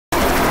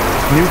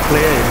New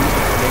player,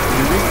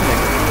 you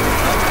reconnect.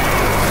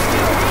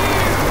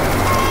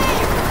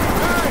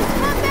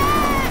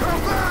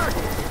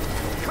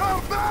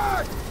 Come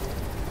back!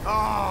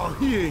 Oh,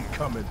 he ain't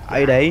coming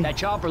back. That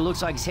chopper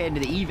looks like he's heading to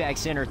the evac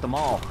center at the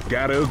mall.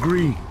 Gotta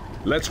agree.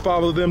 Let's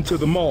follow them to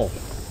the mall.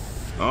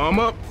 Arm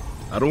up.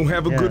 I don't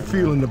have a good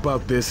feeling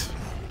about this.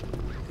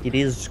 It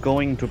is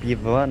going to be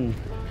fun.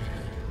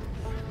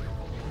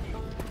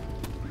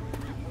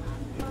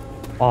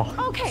 Oh,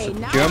 okay,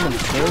 now German.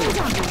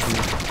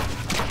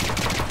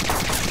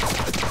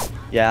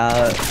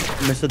 Yeah,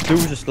 Mr.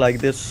 Deuce is like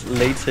this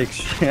latex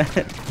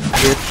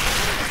bitch.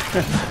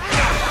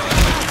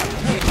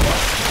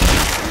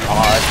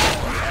 Oh, it's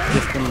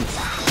different.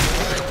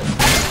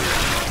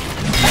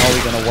 Now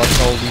we're gonna watch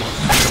all these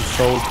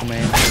control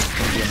commands. It's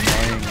gonna be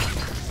annoying.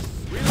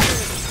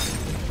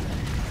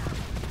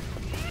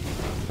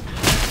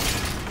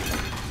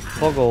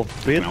 Fuck off,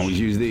 bitch. I always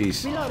use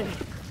these. Reloading.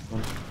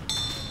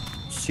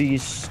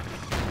 Seize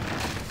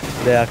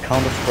their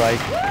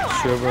Counter-Strike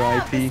server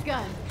IP.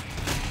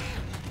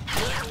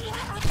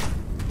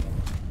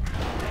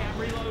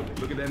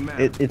 Look at that map.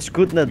 It's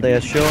good that they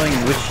are showing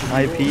which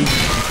IP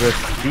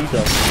TRDclan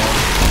does.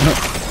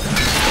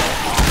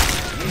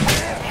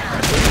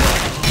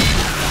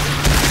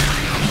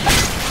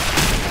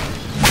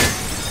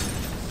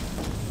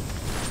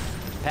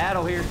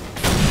 Paddle here.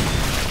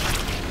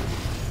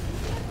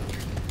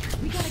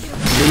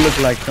 You look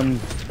like some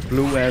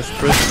blue-ass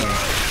prisoner.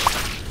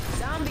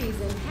 Zombies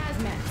in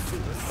hazmat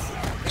suits.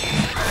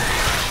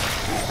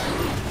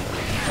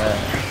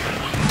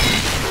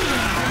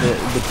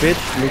 The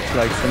bitch looks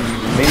like some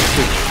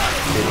Matrix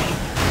bitch.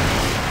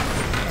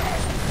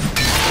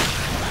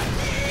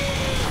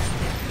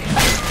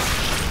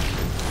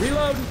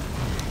 Reload.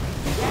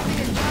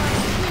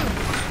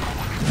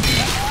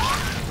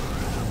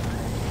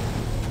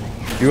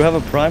 Do you have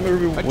a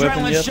primary weapon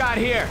Adrenaline yet? shot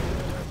here.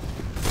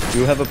 Do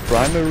you have a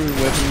primary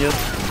weapon yet?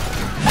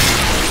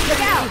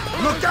 Look out!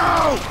 Look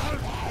out!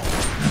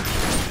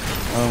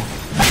 Oh.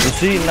 You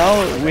see, now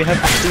we have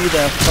to see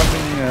their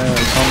fucking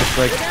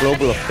Counter-Strike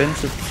Global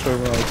Offensive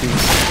server IP.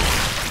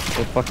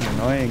 So fucking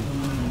annoying.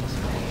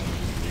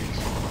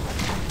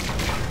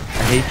 I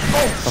hate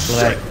stuff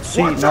like that.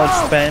 See, now it's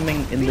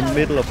spamming in the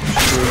middle of the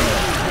screen.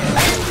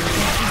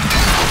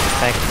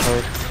 Back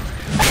hurts.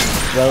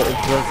 Well, if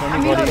there's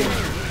anybody...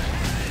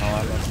 Oh, I'm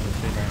not gonna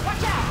say that.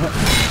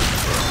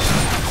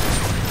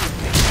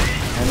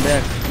 And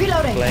they're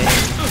Reloading. playing.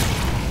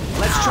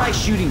 Let's try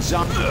shooting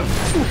zombies.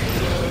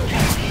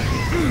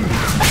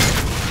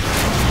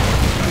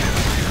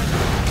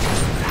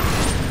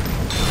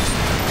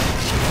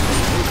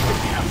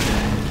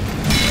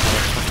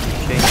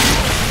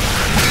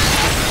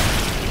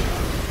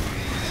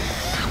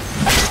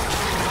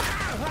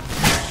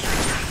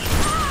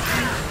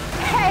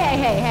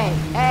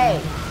 Hey,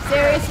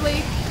 seriously?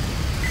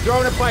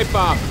 Throwing a pipe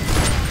bomb.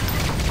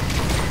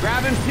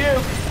 Grabbing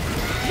puke.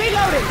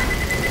 Reloading.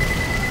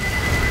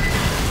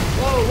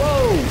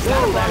 Whoa,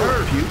 that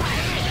hurt. Puke.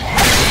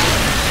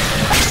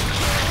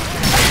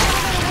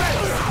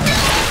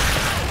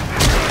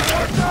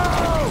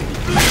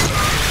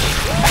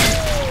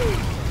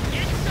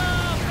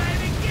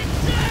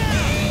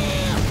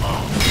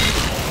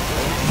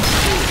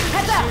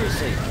 Heads up.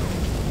 Seriously.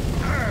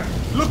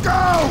 Look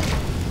out!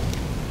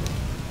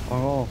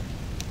 Oh.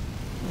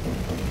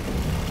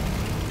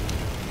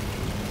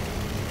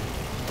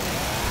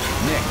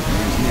 Nick.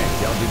 Name's Nick.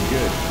 Y'all did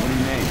good. What are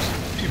your names?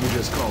 People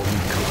just call me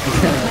Coach.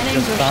 My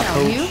name's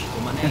Rochelle. You?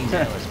 Well, my name's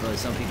Ellis, but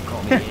some people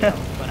call me Ale.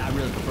 But I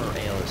really prefer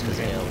Ellis because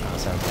Ale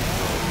sounds like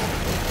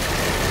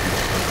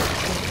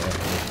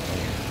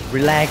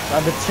Relax,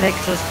 on the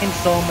Texas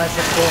Chainsaw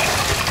Massacre.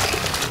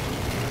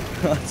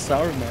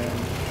 Sorry, man.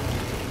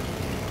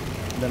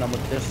 Then I'm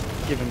just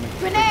giving me.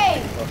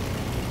 Grenade!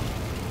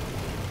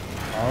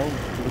 Oh,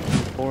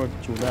 looking forward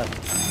to that.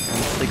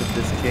 I'm sick of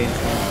this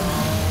chainsaw.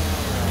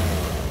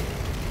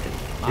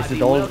 Is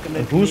it all?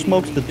 Who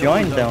smokes the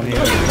joint down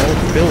here? It's all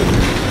Bill.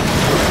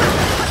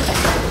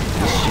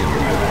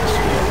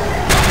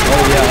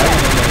 Oh yeah, I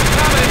remember.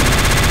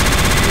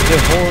 The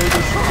horde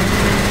is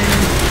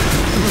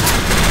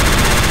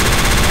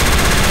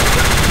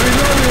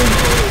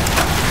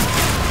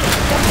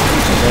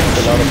That's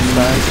a lot of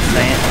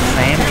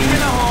Sammy.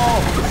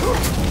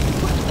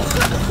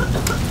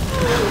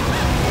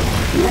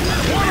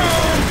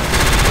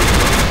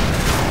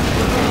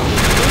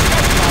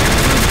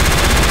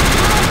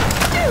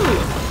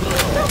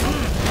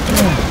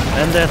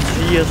 And that's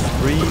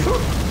CS3.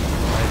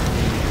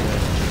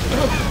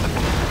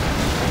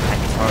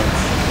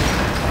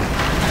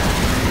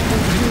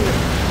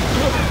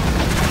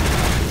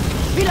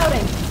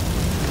 Reloading.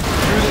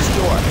 through this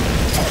door.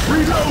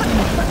 Reloading!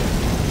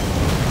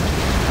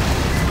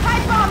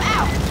 Pipe bomb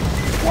out.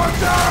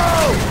 Watch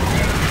out!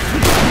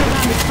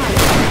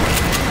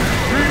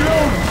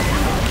 Reloading!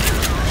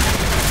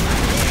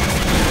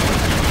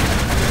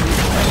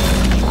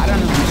 I don't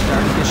know who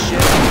started this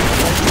shit.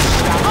 Let's just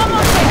stop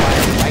Almost there.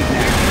 right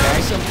now,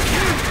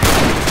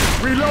 okay?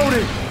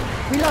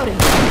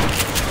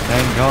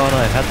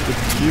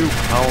 you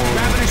coward.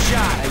 Grabbing a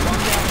shot.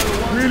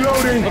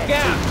 Reloading. Look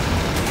out.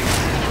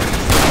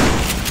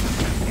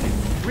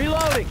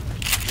 Reloading.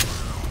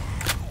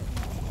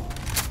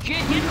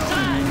 Get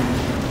inside.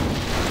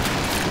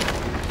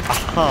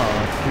 Aha,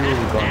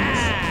 fuel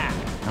guns.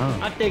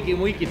 I'm thinking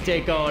we can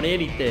take on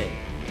anything.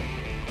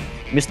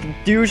 Mr.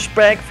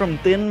 Douchebag from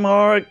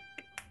Denmark,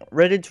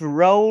 ready to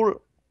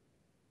roll.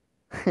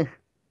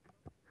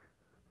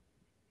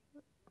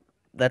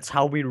 That's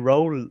how we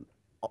roll.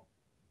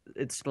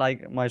 It's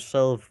like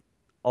myself,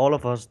 all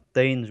of us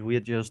Danes,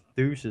 we're just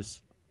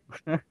douches.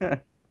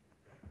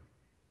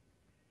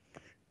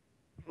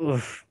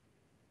 Oof.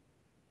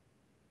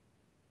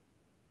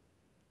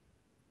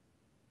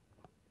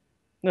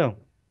 No.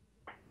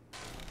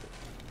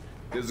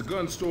 There's a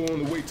gun store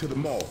on the way to the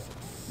mall.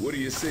 What do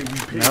you say we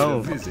pay No.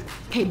 a visit?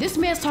 Hey, this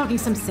man's talking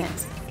some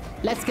sense.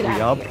 Let's get We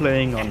out are of here.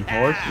 playing on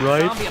horse,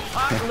 right? Zombie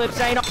apocalypse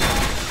ain't on.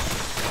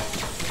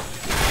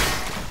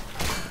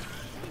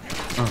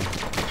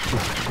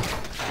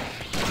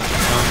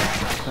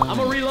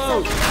 I'ma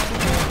reload.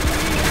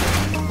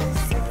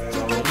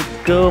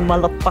 Go,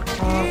 motherfucker.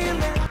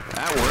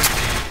 That worked.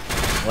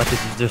 What did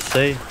you just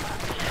say?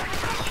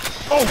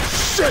 Oh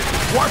shit!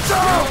 Watch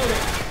out!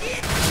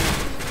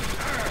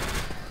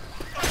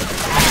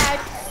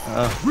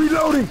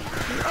 Reloading.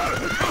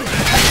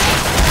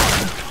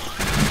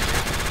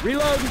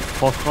 Reloading.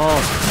 Fuck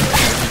off.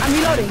 I'm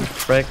reloading.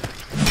 Frick.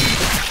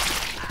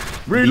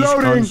 These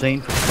Reloading. guns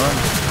ain't for fun.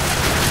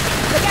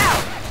 Look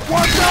out!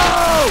 Watch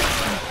out!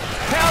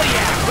 Hell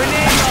yeah.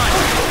 Grenade launch.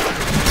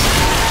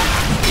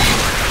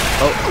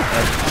 Oh,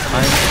 that's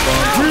time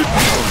bomb.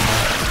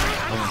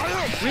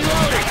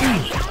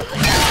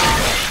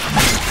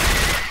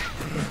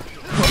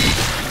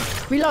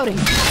 Reloading. Reloading.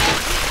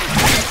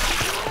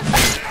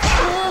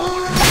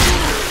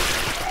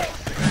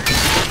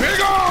 Big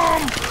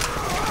arm!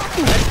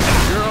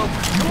 Girl.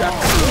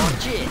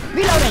 Watch it.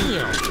 Reloading.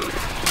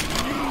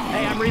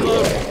 Hey, I'm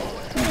reloading.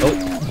 Oh,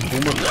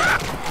 boomer.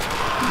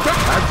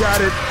 I got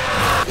it.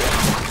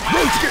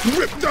 Road's getting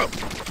ripped up.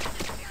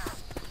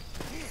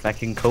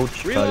 Backing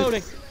coach. got it.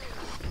 Reloading.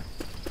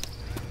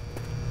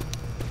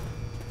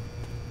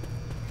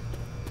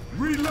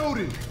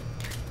 Reloading.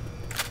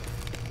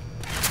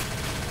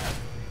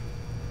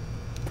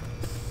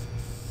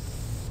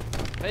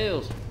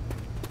 Fails.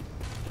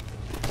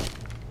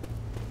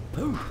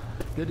 Whew.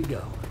 Good to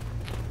go.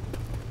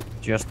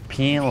 Just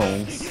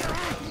pills.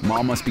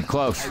 Mall must be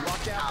close.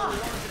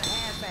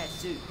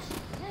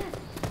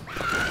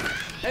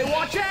 Hey,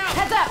 watch out!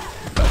 Heads up!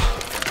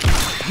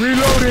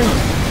 Reloading.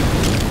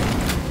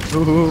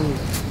 Ooh.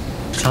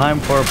 Time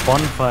for a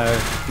bonfire.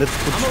 Let's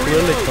put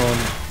Skrillex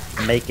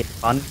on. Make it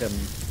fun.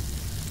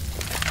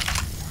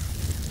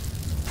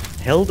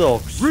 Hell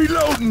dogs.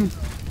 Reloading.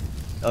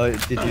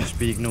 Did you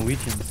speak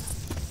Norwegian?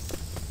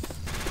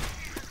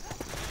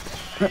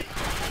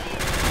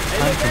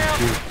 I'm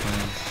confused,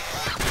 man.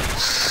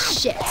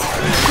 Shit. I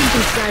think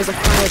these guys are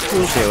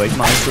fireproof. Det er jo ikke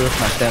mig, der sidder og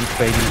snakker dansk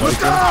bag din ryg.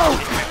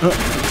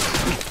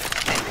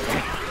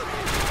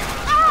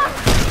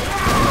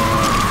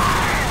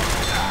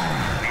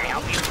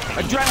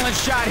 Adrenaline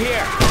shot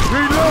here.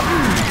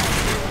 Reloading.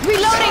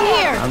 Reloading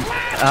here!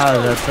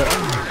 That's it.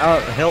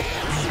 Help.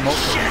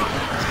 Smoke.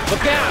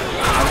 Look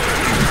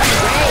out!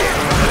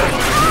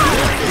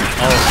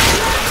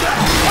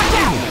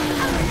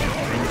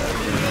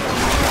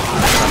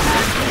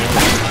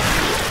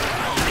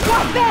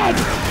 What bag?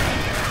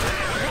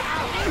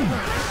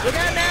 Look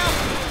out now!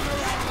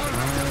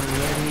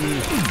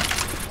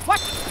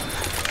 What?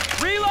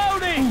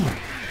 Reloading!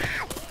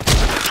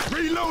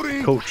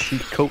 Reloading. Coachy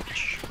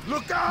coach.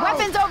 Look out.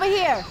 Weapons over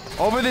here!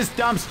 Over this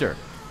dumpster.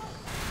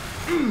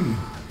 Reloading!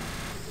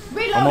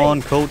 Come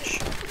on, coach.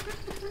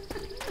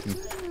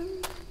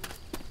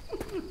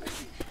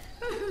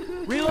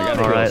 Reloading!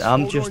 Alright,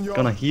 I'm Hold just on, y'all.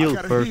 gonna I heal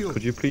gotta first. heal.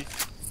 Could you please?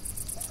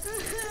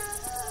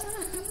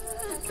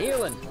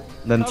 Healing.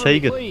 Then Cover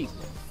take me, it. please.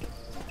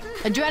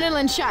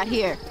 Adrenaline shot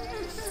here.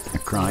 A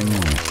crying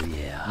woman.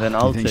 Then You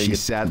I'll think take she's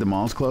it. sad the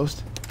mall's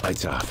closed?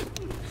 Lights off.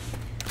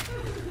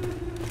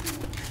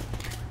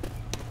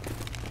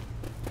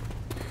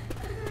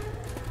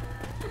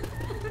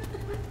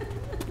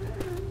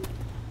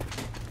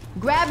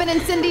 Grab an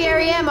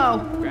incendiary ammo.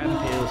 Grabbing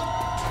pills.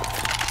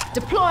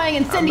 Deploying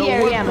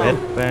incendiary ammo.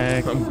 Head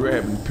back. I'm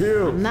grabbing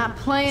pills. I'm not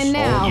playing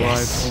now.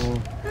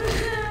 Rifle.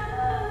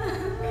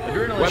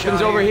 Adrenaline Weapons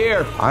shot over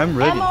here. I'm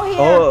ready. Ammo here.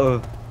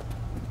 Oh,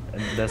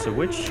 and there's a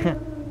witch. Gun?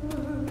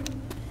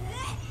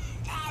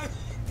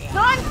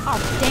 Oh,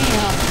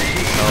 damn.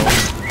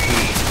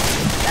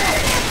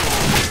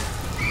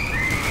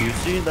 You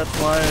see, that's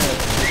why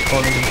I'm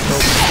calling him so.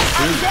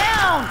 I'm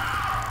down!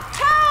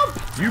 Help!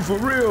 You for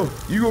real?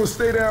 You gonna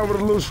stay down with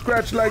a little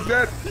scratch like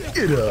that?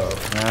 Get up.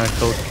 Nah,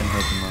 coach can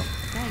help him out.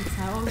 Thanks,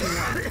 how old are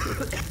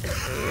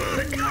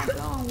you? Not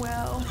going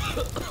well.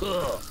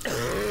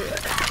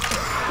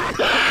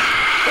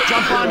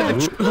 Jump onto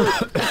the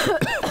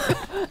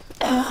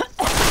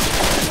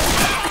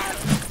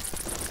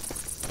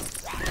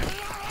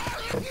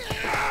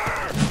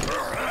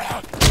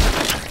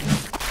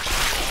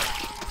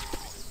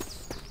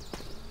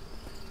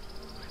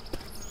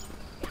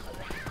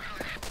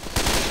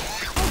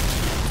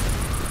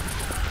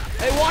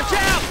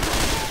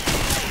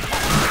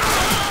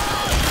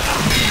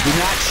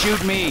not shoot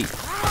me.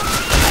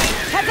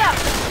 Heads up!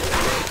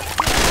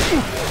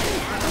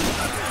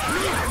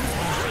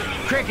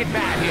 Cricket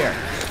bat here.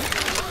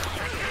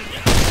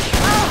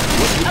 Oh,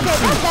 okay,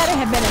 that better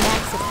have been an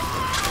accident.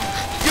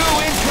 Goo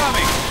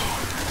incoming.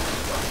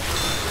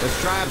 Let's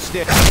try up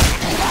stick.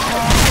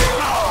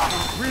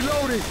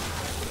 Reloading.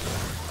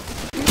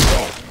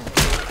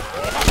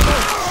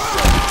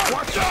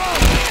 Watch out!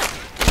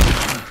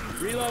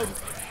 Reload.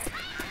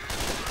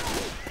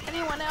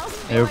 Anyone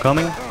else? Are you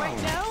coming?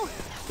 Right now?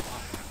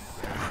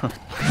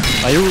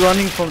 Are you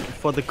running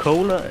for the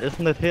cola?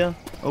 Isn't it here?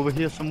 Over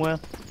here somewhere?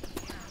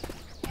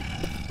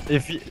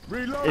 If you...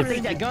 I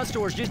think that gun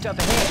store's just up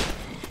ahead.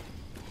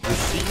 You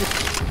see it?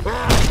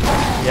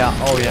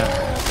 Yeah, oh yeah.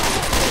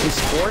 Hey,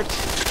 sport.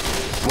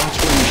 Watch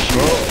where you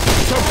shoot.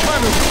 Some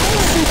kind of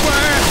super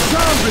ass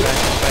zombie!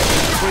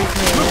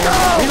 Look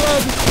out!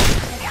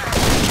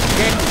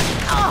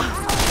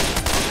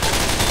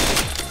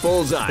 Reload!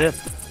 Bullseye. Dead.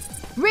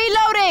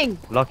 Reloading!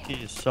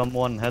 Lucky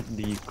someone had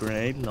the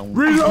grenade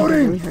launcher. I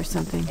Reloading! really heard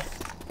something.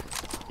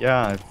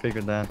 Yeah, I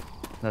figured that.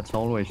 That's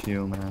always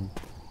you, man.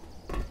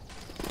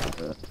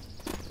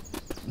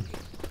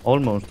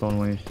 Almost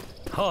always.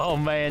 Oh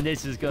man,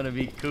 this is gonna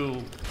be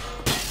cool.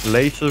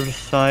 Laser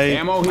sight.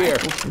 Ammo here.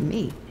 For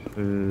me.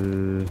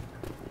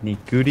 Any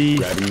goodies?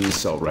 Grabbing the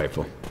assault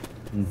rifle.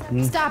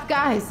 Stop,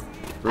 guys. I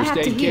First have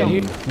to aid heal.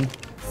 kit here.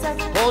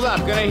 Hold up,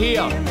 gonna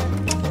heal.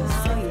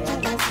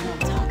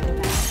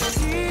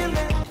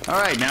 All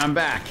right, now I'm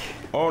back.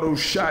 Auto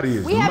shotty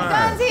is We have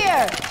guns mine.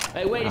 here!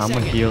 Hey, wait a I'm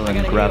second. gonna heal I and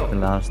gotta grab heal. the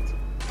last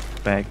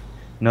bag.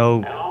 No,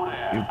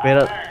 you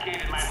better.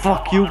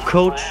 Fuck you,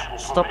 coach.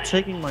 Stop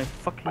taking my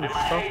fucking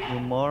stuff, you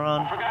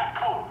moron.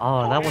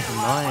 Oh, that was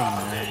annoying,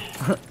 man.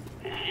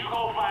 If you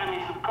go find me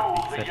some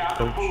coke fish out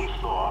the food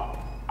store,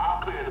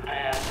 I'll clear the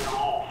path to the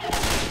mall.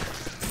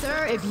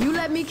 Sir, if you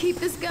let me keep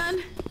this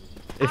gun,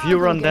 If I'll you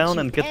go run get down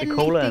you and get the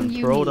cola and anything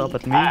you throw it need. up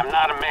at me, I'm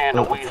not a man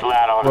to weasel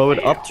out on throw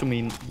the it up to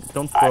me.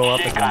 Don't throw up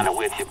I shit at kinda me.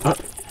 with you, but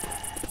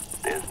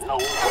there's no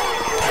way.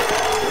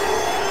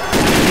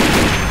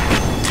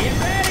 Get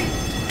ready.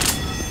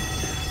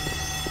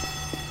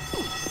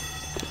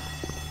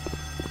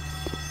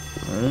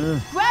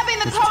 grabbing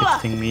the Just cola!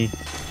 texting me.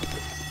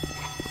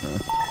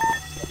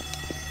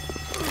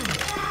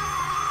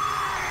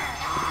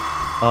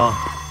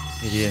 Oh,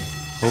 idiot.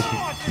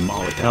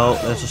 Okay. No,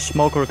 there's a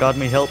smoker. Got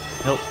me. Help!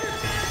 Help!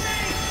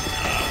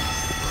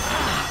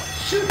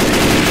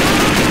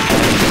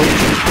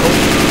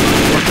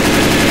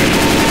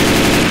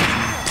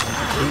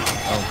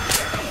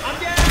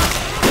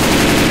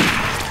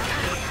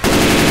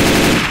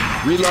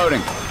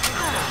 Reloading.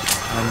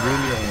 I'm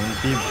really in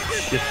deep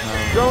shit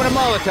now. Throwing a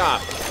Molotov.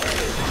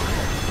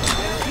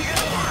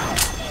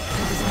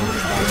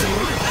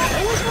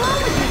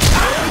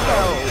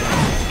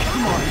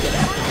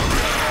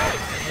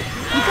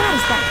 You gotta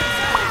stop.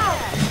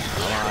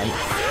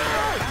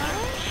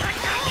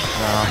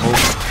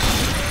 Hope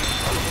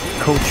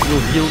coach will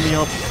heal me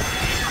up.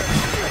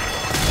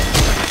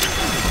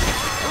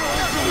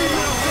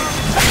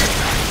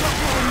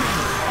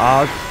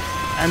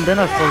 And then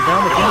I fell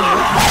down again.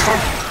 What the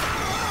fuck?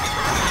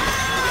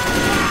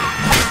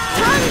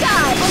 Tongue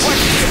guy!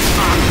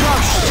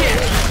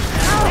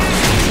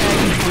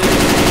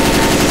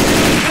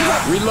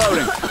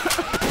 Reloading.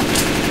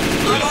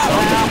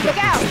 Look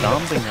out!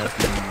 Stomping at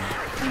me.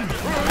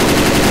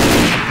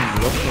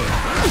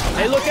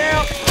 Hey, look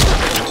out!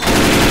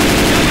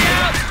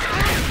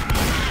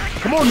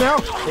 Come on now.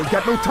 Ain't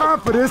got no time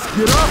for this.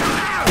 Get up.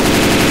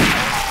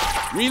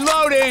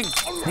 Reloading.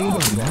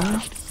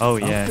 Oh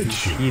yeah,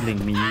 he's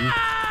healing me.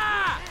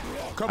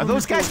 Are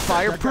those guys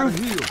fireproof?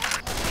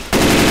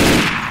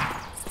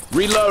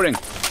 Reloading.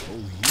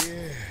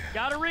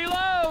 Gotta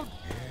reload!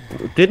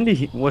 Didn't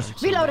he? Was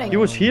Reloading. he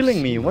was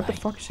healing me? What the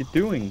fuck is he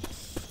doing?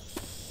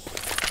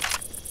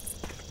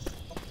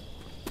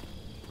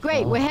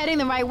 Great, we're heading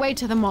the right way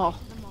to the mall.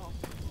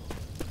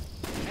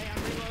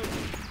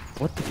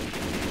 What the?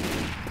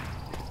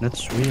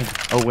 That's weird.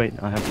 Oh wait,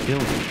 I have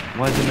killed.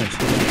 Why didn't I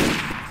see that?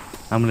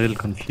 I'm a little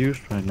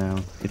confused right now.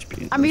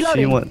 I'm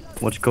reloading. See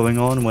what's going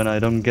on when I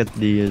don't get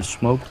the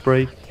smoke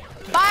break.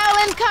 File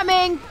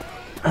incoming!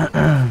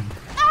 I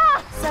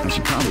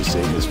should probably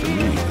save this for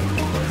me.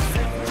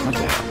 What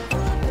the hell?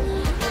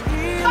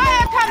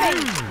 Fire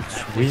coming! It's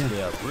weird.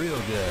 Real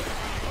good.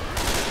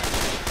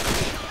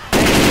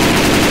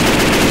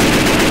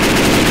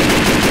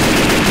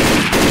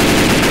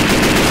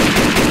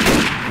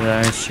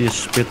 Yeah, I see a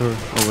spitter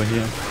over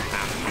here.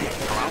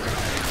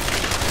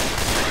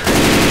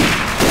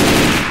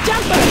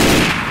 Jumper!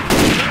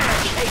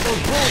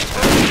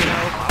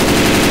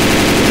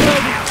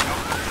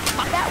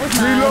 That was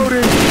mine.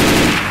 Reloading.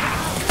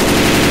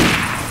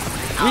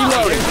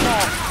 Reloading.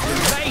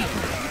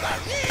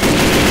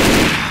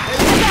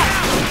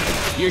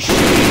 You're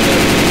shooting.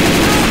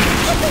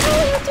 What the hell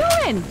are you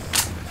doing?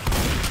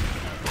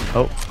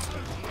 Oh.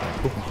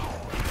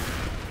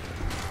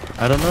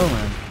 I don't know,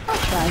 man. I'll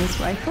try this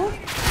rifle.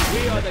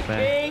 We are the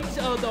Back. kings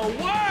of the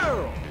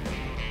world!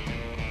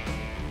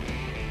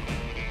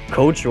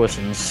 Coach was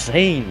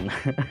insane.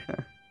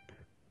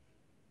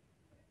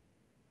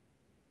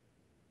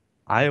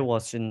 I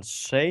was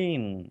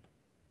insane.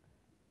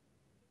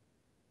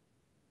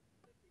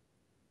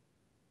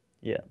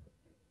 Yeah.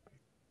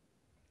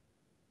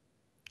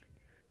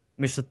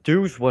 Mr.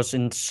 Deuce was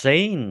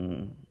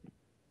insane.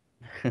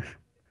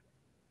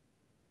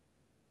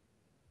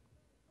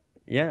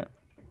 Yeah.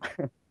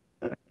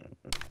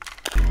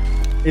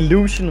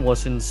 Illusion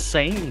was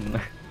insane.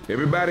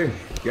 Everybody,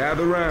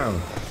 gather round.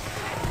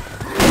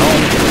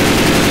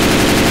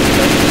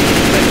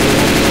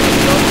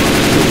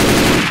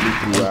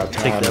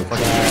 Take that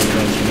fucking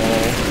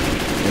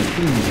and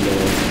please,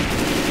 Lord,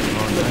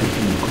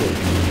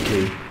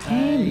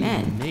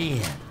 Amen.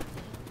 Man.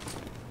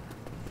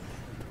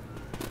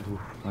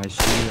 I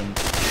see them.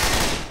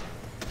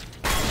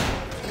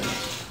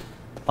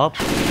 Up.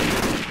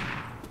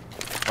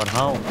 But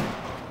how?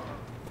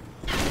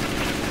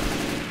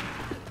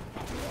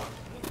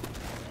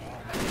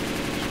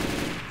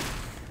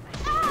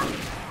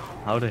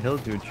 How the hell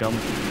do you jump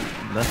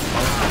that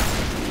far?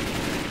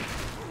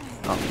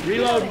 Oh.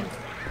 Reload.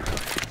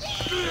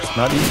 It's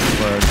not easy,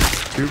 but it's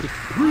stupid.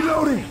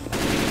 Reloading!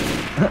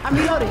 I'm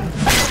reloading.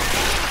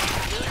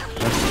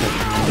 That's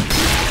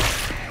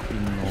definitely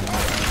normal.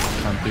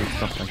 Can't do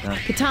stuff like that.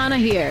 Katana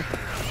here.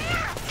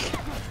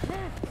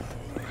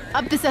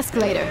 Up this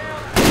escalator.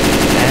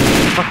 And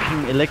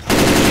fucking electrical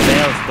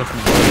stairs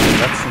doesn't work.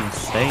 That's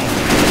insane.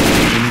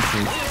 You need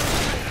to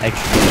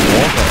actually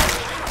walk up.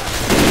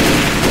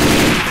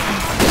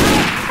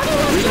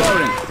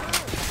 Reloading.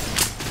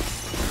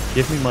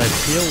 Give me my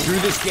pill. Through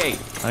this gate.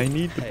 I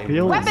need the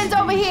pill. Weapons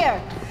over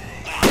here.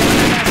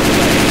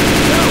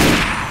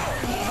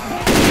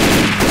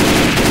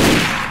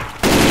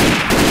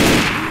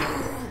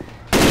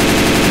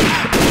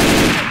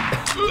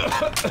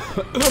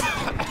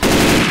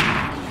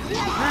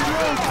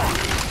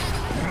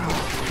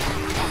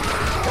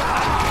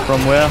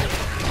 From where?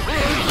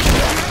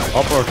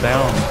 Up or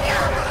down?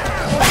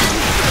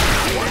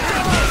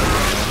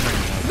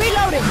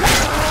 Reloading.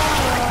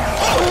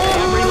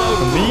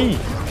 To me?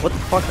 What the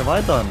fuck have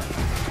I done?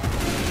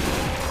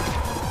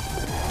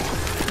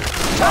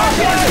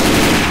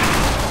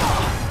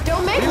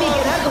 Don't make me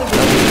get ugly.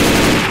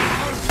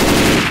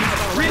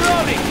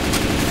 Reloading.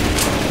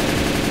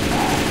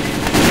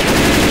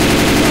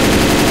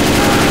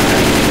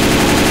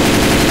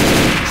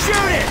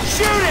 Shoot it!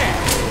 Shoot it!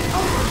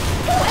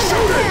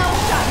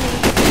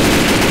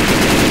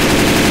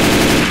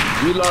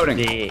 Reloading.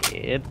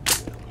 Dead.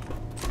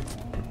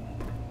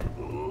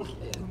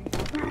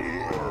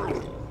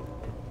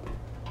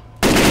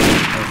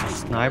 There's a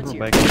sniper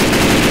back there.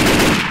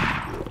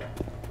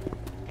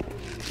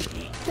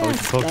 Are we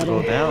supposed to go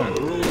down?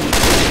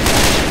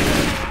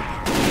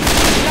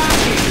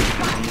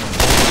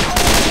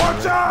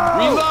 Watch out!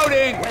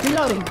 Reloading.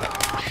 Reloading.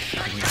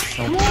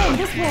 Come on,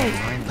 this way.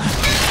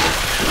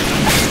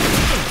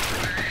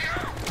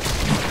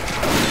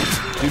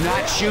 Do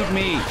not shoot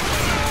me.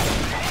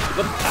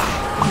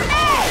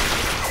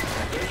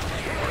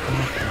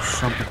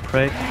 Son of a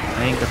prick. I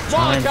ain't got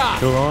time to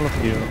kill all of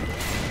you.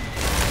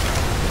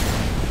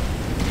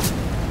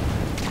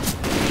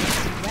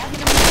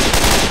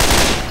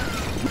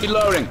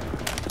 Reloading.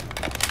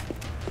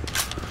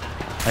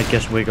 I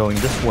guess we're going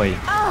this way.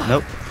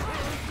 Nope.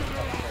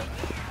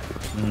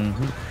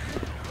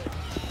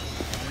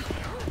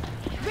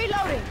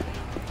 Reloading.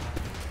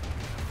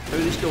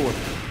 Through this door.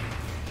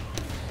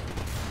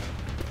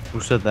 Who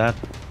said that?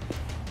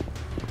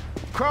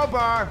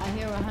 Crowbar! I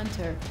hear a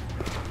hunter.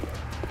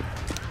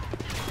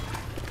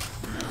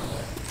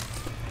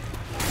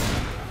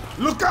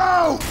 Look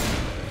out!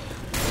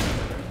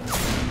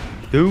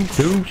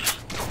 Deuce.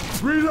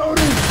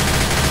 Reloading!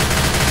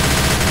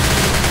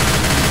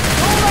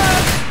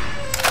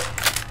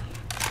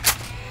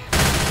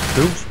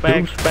 Deuce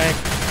back.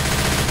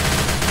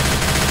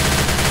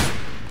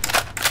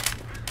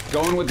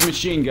 Going with the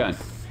machine gun.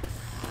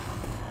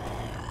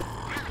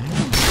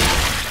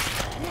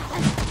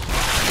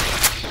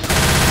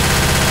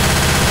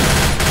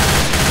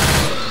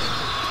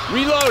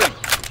 Reloading.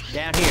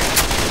 Down here.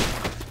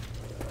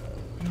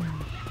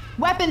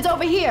 Weapons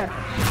over here.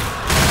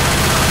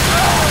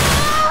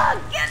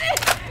 Get it!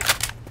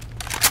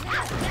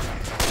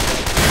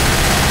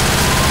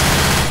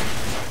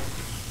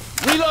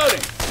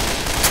 Reloading.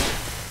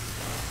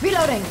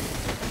 Reloading.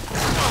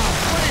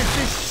 What is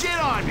this shit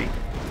on me?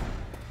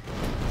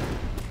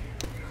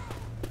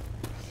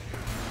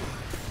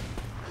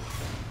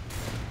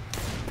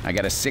 I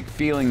got a sick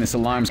feeling this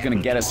alarm's gonna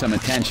get us some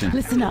attention.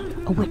 Listen up.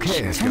 A witch.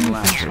 Okay, it's Turn gonna your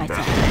last for a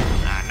flashlights bit.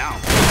 on.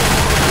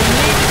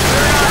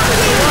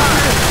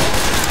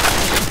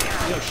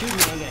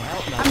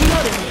 I'm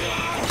reloading.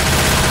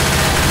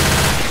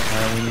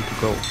 We need to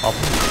go up.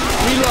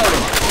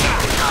 Reloading.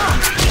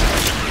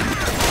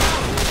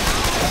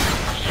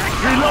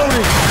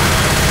 Reloading!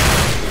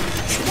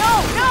 No!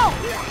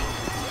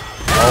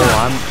 Oh,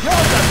 I'm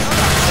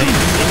saying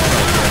things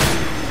like that.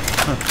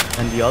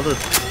 And the other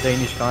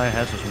Danish guy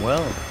has as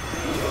well.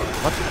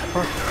 What the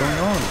fuck is going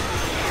on?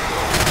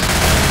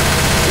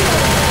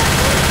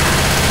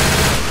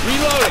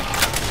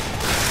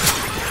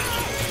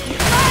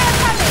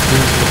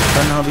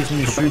 Hvordan har vi sådan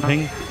en syg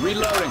ping?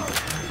 Reloading.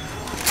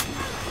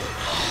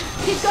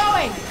 Keep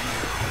going.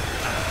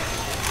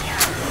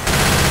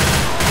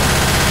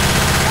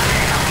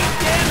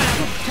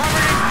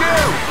 Covered in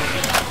goo.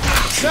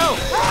 So.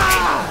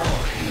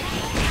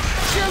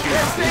 Shoot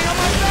this thing on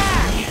my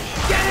back.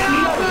 Get it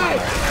out of me.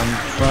 I'm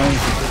trying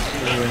to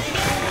do it.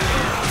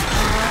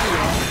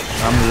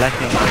 I'm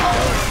lacking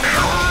myself.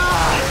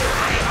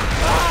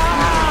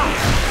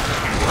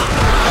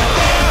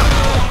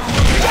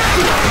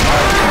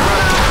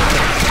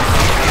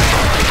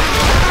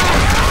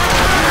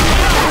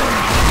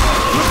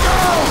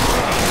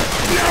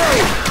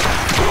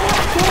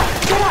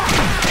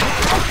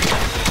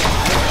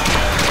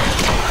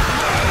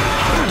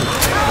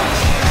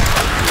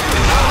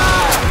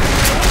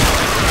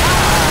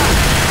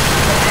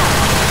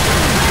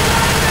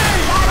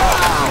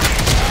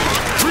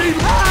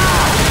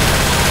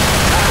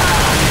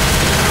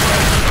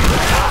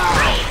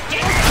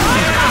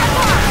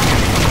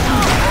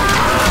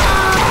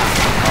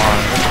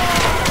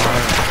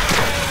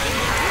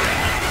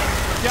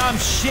 Dumb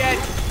shit.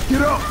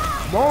 Get up!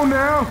 Come on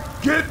now!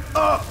 Get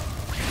up!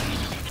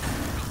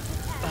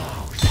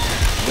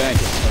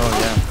 Thanks. Oh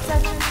yeah.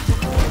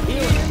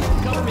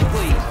 Cover me,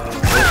 please.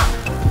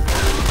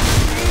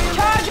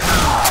 Charge.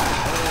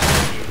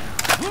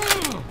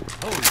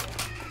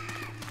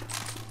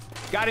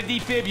 Got a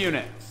defib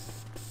unit.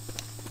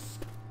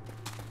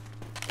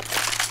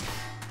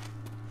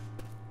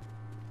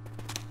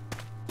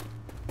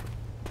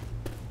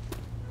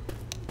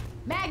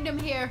 Magnum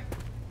here.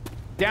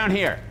 Down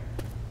here.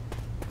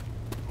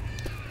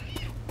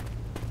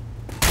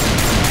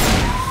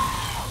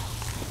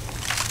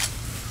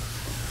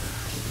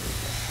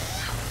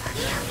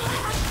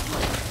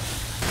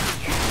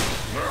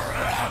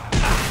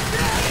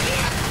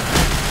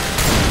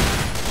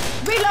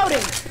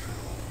 Reloading.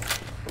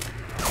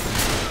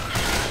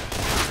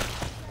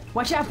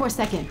 Watch out for a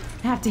second.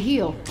 I have to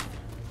heal.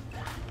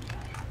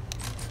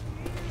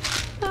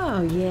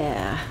 Oh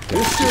yeah.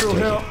 This shit'll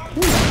help.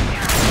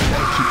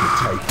 Keep it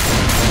tight.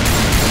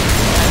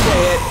 That's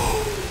it.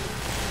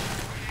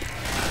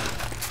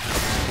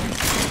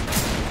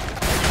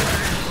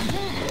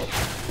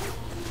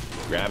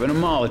 Grabbing a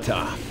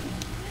Molotov.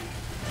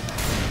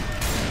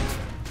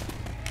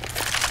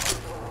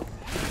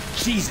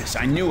 Jesus,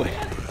 I knew it.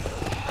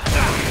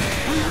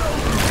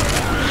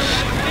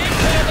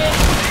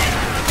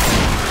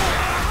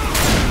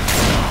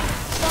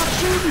 Stop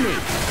shooting me.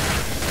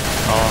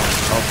 Oh,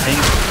 our ping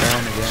is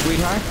down again.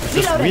 Sweetheart? It's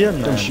just weird,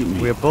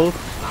 man. We're both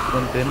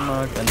from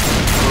Denmark and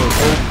we're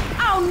both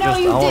Oh no,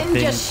 just you our didn't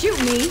ping. just shoot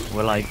me.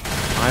 We're like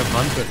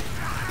 500.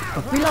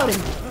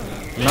 Reloading.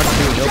 Not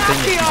you, your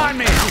ping is not. On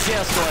me! Just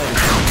escalated.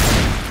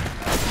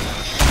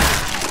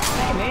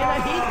 Hey man, I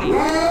hate you.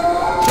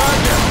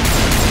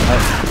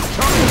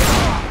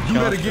 You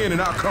that again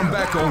and I'll come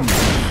back on you.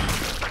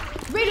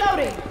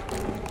 Reloading.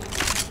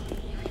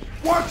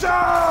 Watch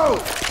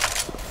out!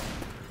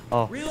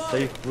 Oh,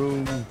 safe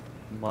room,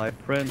 my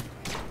friend.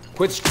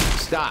 Quit.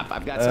 Stop.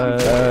 I've got something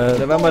for you.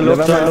 Lad være med at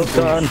lukke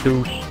døren,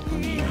 du.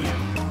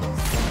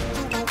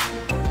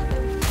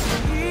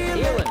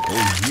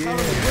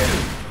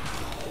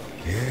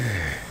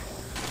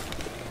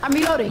 I'm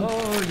reloading.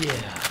 Oh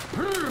yeah.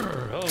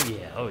 Oh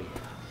yeah. Oh yeah.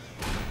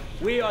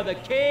 We are the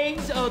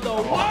kings of the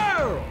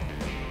world.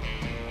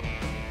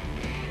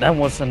 That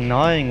was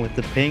annoying with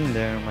the ping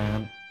there,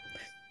 man.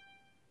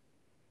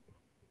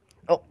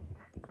 Oh,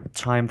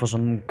 time for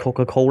some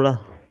Coca-Cola.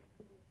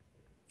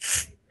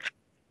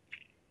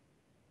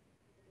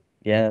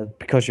 Yeah,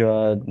 because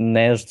you're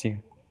nasty.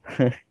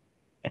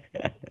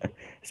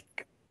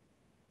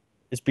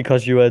 It's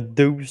because you're a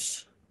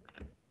douche.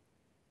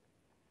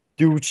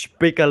 Douche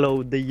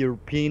Bigelow, the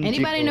European.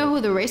 Anybody Gigolo. know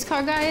who the race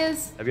car guy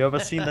is? Have you ever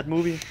seen that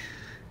movie?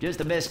 Just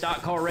the best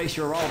stock car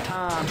racer of all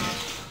time.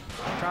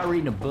 Try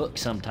reading a book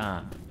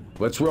sometime.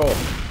 Let's roll.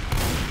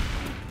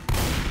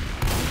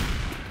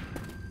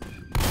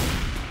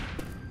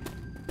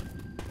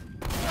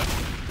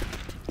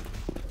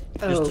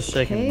 Just a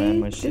second, man.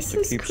 My sister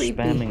is keeps creepy.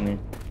 spamming me.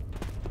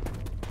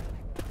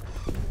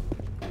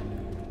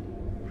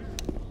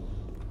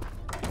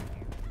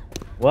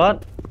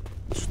 What?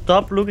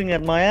 Stop looking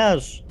at my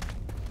ass.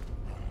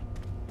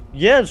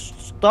 Yes,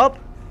 stop.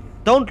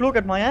 Don't look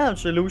at my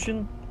ass,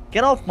 Illusion.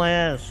 Get off my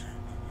ass.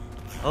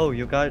 Oh,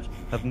 you guys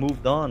have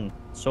moved on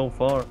so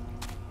far.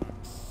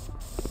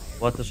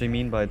 What does he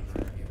mean by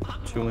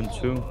 2 and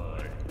 2?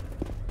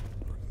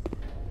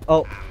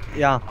 Oh,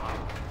 yeah.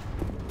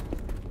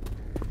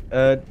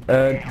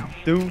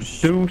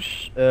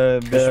 Douche.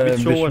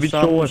 Hvis vi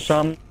to er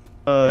sammen,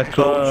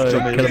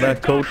 kan der være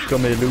coach går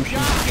med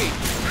Illusion.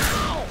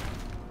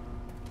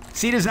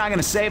 Cedar's not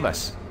gonna save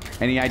us.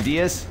 Any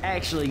ideas?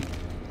 Actually,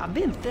 I've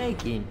been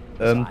thinking.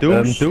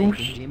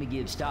 Douche. Jimmy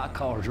gives stock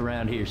cars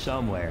around here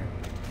somewhere.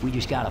 We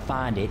just gotta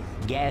find it,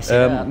 gas it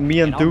up,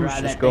 me and I'll Douche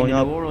drive is that going thing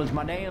to up. New Orleans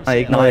my damn Nej, self.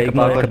 ikke noget, jeg kan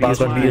bare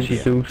godt lide at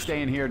sige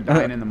Staying here,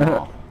 dying in the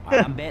mall.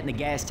 I'm betting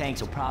the gas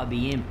tanks will probably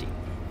be empty.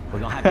 We're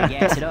gonna have to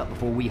gas it up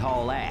before we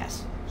haul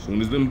ass.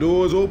 Soon as them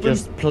doors open,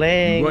 Just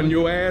playing. run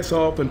your ass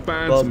off and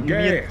find Well, some me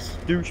and gas.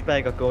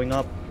 douchebag are going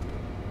up.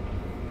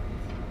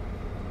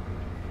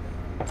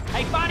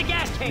 Hey, find a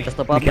gas tank.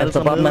 Kaster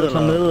bare med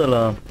ned,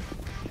 eller?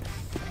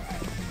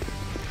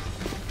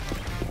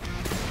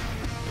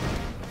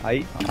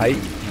 Ej.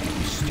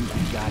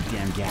 Stupid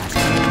goddamn gas.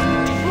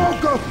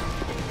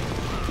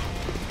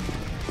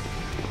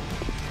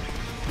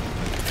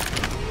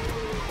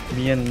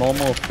 Me and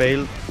Momo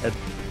failed at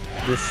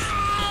this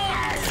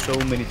so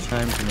many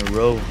times in a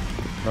row.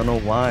 Don't know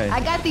why. I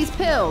got these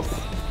pills.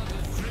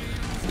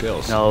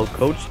 Pills. No,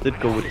 coach did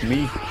go with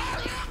me.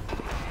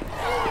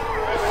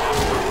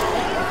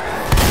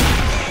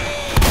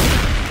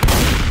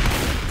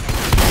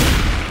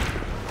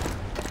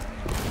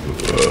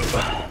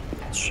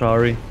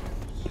 Sorry.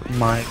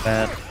 My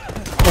bad.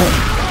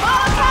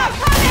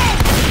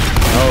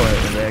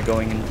 Oh, they're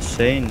going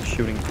insane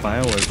shooting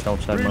fireworks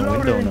outside my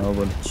window now,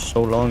 but it's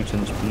so long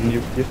since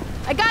you.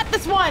 I got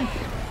this one.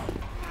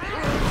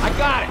 I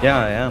got it. Yeah,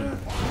 I am.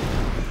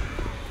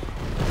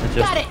 I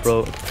Got it.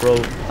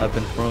 just I've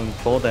been throwing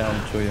 4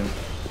 down to you.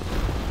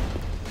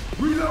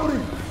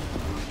 Reloading.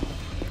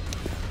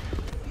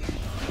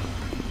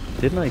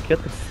 Didn't I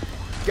get this?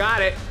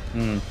 Got it.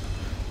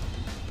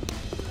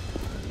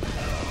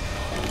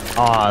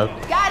 Ah,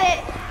 Got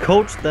it.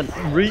 coach, that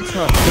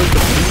retard killed the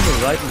beamer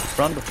right in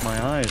front of my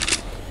eyes.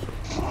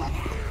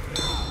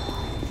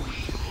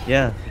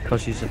 Yeah,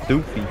 because he's a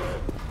doofy.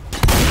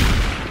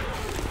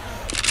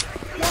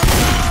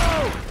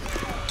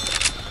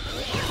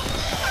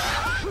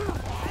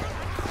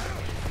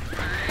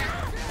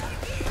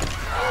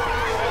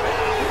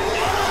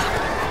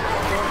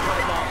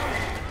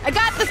 I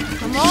got this.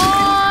 Come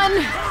on.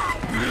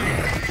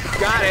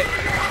 Got it.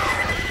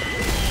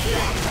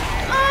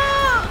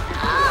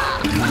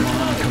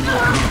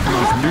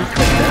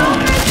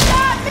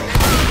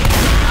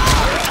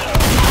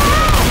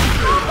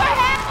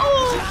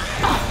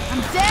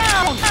 I'm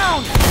down.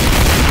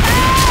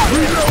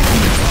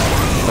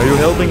 Are you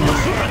helping him?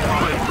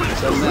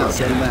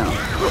 Set him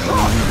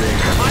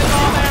out.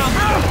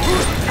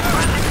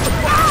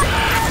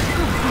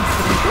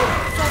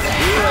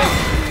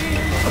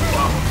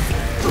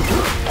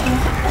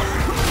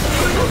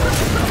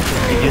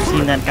 Did you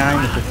see that guy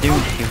with the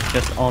dude? He was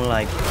just all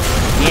like,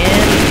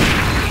 yeah.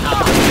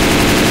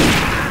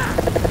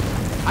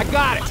 I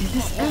got it. Did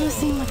this ever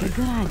seem like a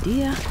good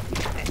idea?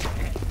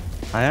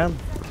 I am.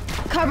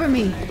 Cover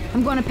me.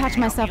 I'm going to patch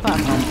myself up.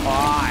 Come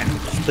on.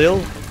 Still?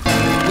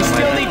 We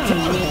still need to.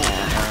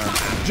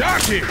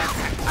 Jockey!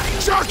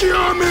 Jockey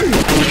on me!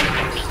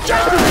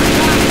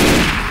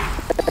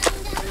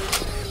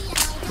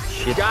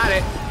 Shit. Got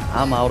it.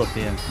 I'm out of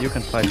here. You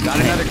can fight. Got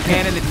another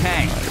can in the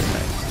tank.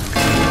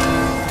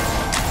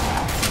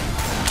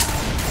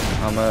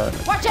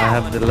 Watch I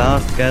out. have the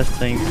last gas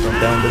tank from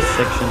down this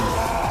section,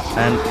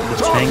 and the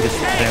tank is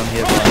down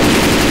here.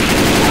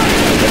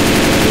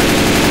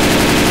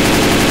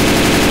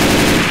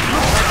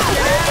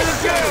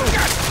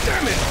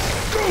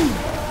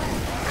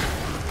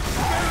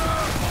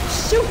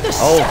 Shoot the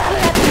Oh. shit out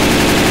of that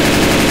thing.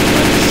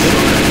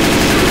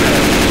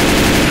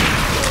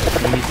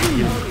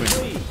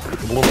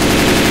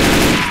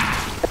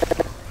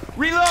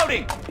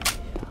 Reloading.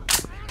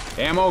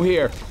 Ammo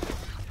here.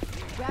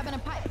 Grabbing a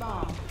pipe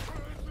bomb.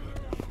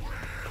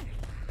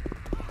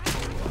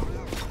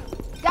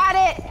 Got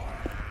it.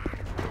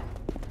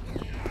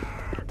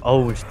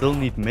 Oh, we still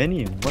need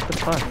many. What the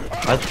fuck?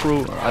 I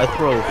throw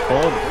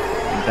 4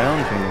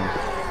 down to you.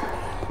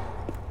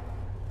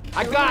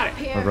 I got it.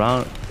 Here.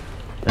 Around.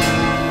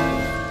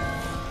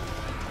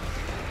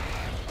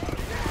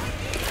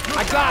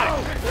 I got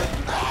it.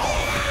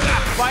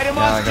 Fight him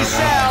Yeah, I off got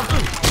yourself.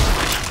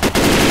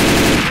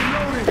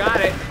 Got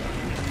it.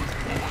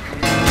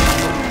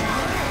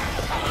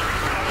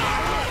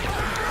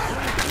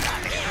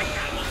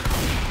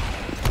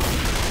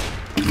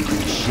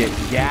 Shit,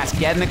 gas,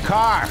 get in the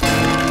car.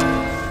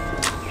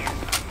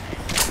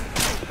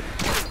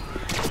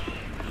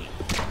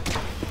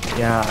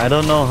 Yeah, I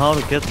don't know how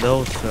to get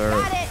those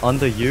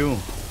under you.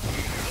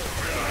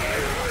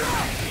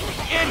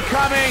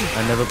 Incoming.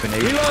 I've never been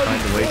able to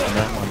find a way to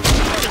that one.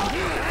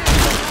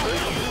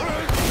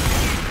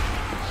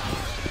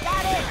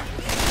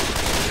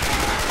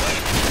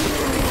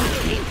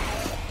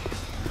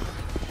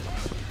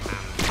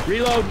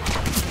 Reload.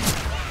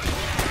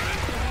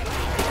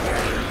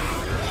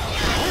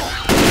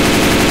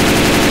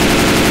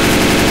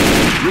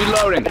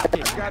 Reloading.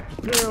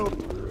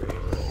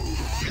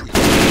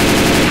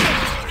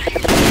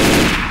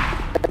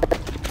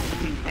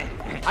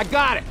 I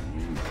got it.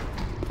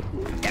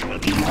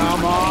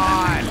 Come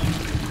on.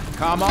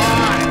 Come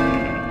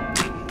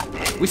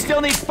on. We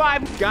still need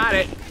 5. Got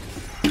it.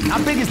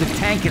 How big is the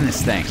tank in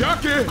this thing?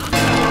 Jockey!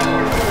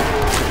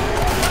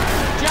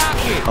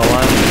 Jockey. Oh,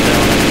 I'm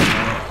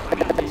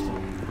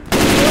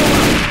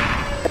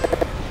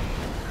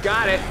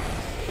Got it.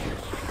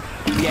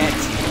 Get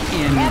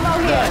in Ammo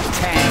the here.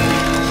 tank.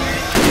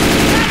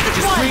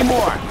 Just 3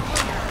 more.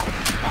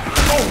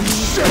 Oh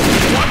shit!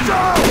 Watch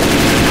out!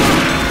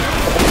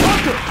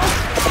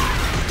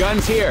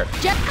 Guns here.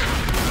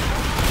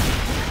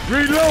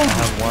 Reload! I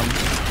have one.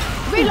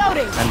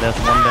 Reloading. And there's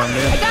one down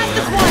there. I got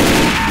this one.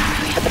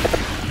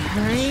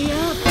 Hurry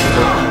up.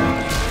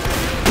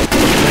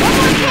 One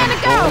more can to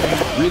go.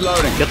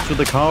 Reloading. Get to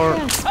the car.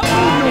 Yes.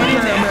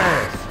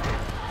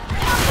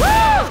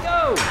 Let's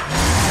go.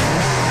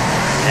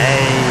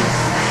 Hey.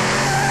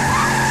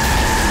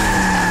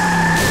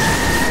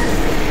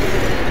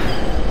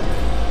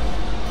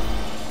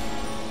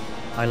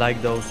 I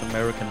like those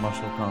American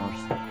muscle cars.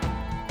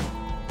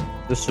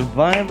 The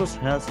survivors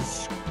has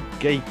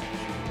escaped.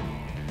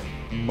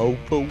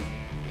 Mofo.